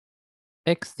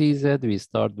XTZ, we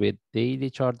start with daily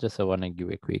chart. Just I want to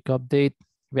give a quick update.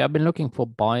 We have been looking for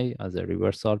buy as a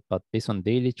reversal, but based on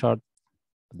daily chart,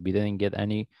 we didn't get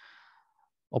any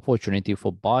opportunity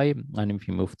for buy. And if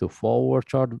you move to forward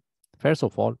chart, first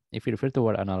of all, if you refer to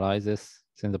our analysis,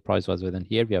 since the price was within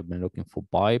here, we have been looking for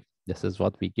buy. This is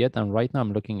what we get. And right now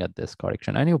I'm looking at this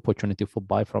correction. Any opportunity for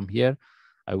buy from here,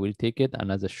 I will take it.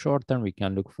 And as a short term, we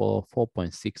can look for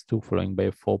 4.62 following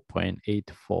by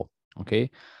 4.84.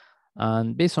 Okay.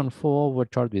 And based on 4-hour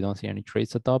chart, we don't see any trade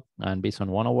setup. And based on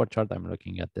 1-hour chart, I'm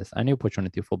looking at this. Any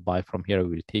opportunity for buy from here, I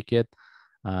will take it.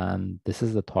 And this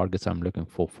is the targets I'm looking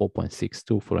for,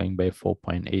 4.62 following by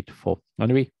 4.84.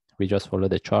 Anyway, we just follow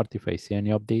the chart. If I see any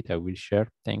update, I will share.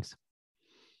 Thanks.